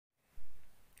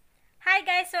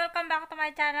Hi guys! Welcome back to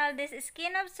my channel. This is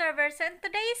Skin Observer. So in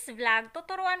today's vlog,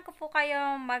 tuturuan ko po kayo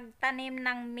magtanim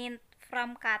ng mint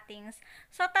from cuttings.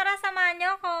 So tara, samahan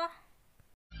niyo ako!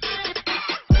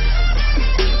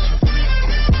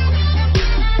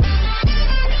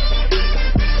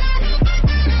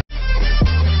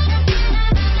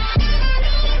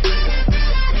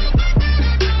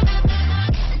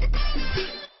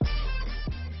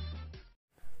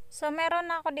 So meron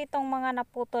na ako ditong mga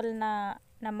naputol na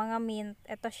mga mint.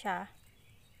 Ito siya.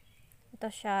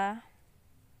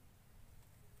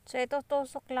 So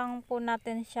itutusok lang po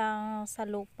natin siyang sa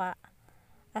lupa.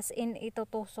 As in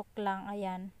itutusok lang,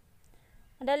 ayan.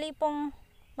 Madali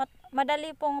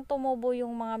pong tumubo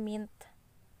yung mga mint.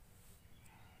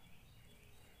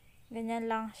 Ganyan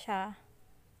lang siya.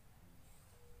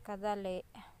 Kadali.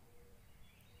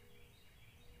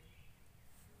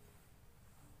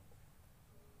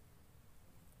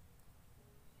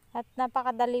 At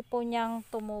napakadali po niyang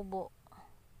tumubo.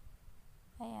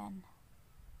 Ayan.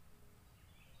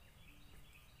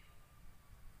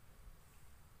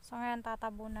 So ngayon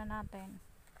tatabunan natin.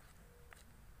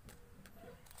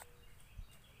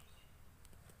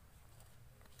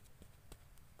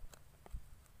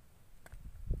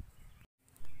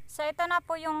 So ito na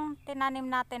po yung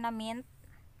tinanim natin na mint.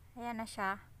 Ayan na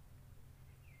siya.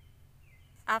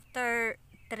 After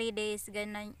 3 days,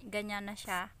 ganyan na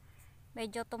siya.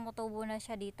 Medyo tumutubo na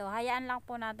siya dito. Hayaan lang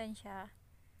po natin siya.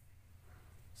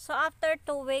 So after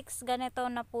 2 weeks, ganito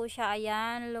na po siya.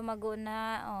 Ayan, lumago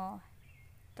na. Oh.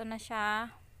 Ito na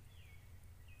siya.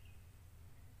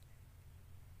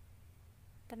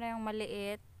 Ito na yung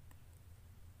maliit.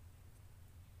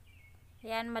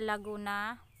 Ayan, malago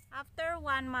na. After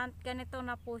 1 month, ganito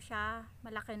na po siya.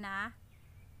 Malaki na.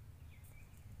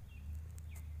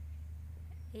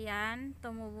 Ayan,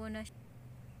 tumubo na siya.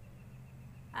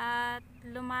 At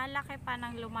lumalaki pa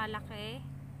ng lumalaki.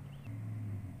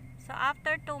 So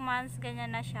after 2 months,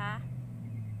 ganyan na siya.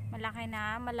 Malaki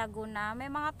na, malago na.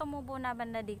 May mga tumubo na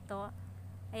banda dito.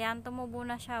 Ayan, tumubo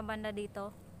na siya banda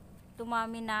dito.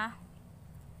 Tumami na.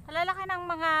 Malalaki ng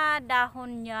mga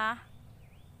dahon niya.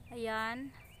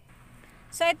 Ayan.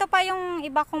 So ito pa yung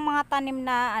iba kong mga tanim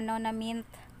na na mint.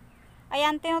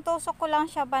 Ayan, tinutusok ko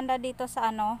lang siya banda dito sa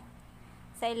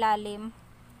sa ilalim.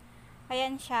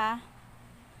 Ayan siya.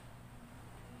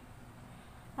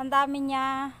 Ang dami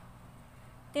niya.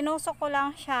 Tinusok ko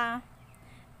lang siya.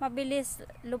 Mabilis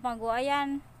lumago.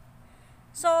 Ayan.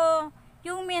 So,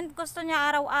 yung mint gusto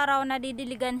niya araw-araw na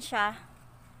didiligan siya.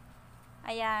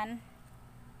 Ayan.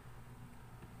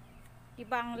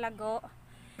 Diba ang lago?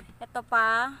 Ito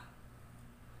pa.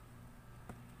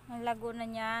 Ang lago na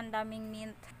niya. Ang daming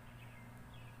mint.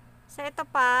 So, ito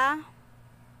pa.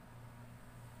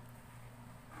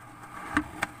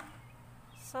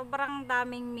 Sobrang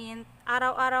daming mint.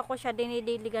 Araw-araw ko siya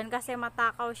dinidiligan kasi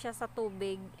matakaw siya sa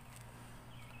tubig.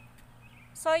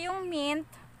 So, yung mint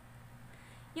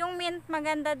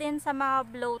maganda din sa mga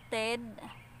bloated.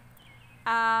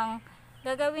 Ang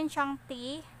gagawin siyang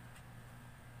tea.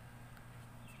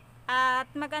 At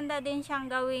maganda din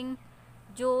siyang gawing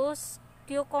juice,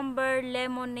 cucumber,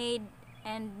 lemonade,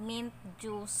 and mint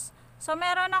juice. So,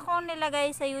 meron akong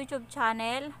nilagay sa YouTube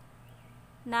channel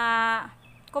na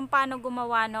kung paano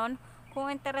gumawa nun. Kung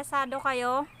interesado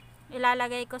kayo,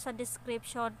 ilalagay ko sa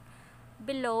description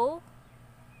below.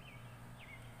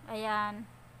 Ayan.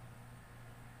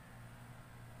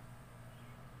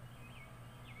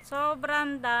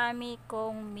 Sobrang dami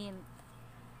kong mint.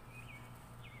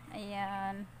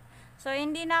 Ayan. So,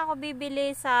 hindi na ako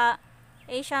bibili sa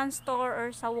Asian store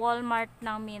or sa Walmart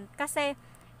ng mint. Kasi,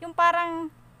 yung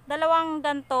parang dalawang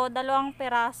ganto, dalawang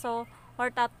piraso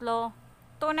or tatlo,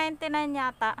 $2.99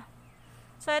 yata.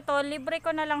 So ito, libre ko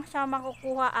na lang siya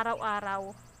makukuha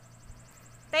araw-araw.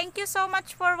 Thank you so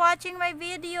much for watching my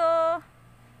video.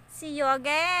 See you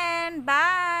again.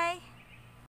 Bye!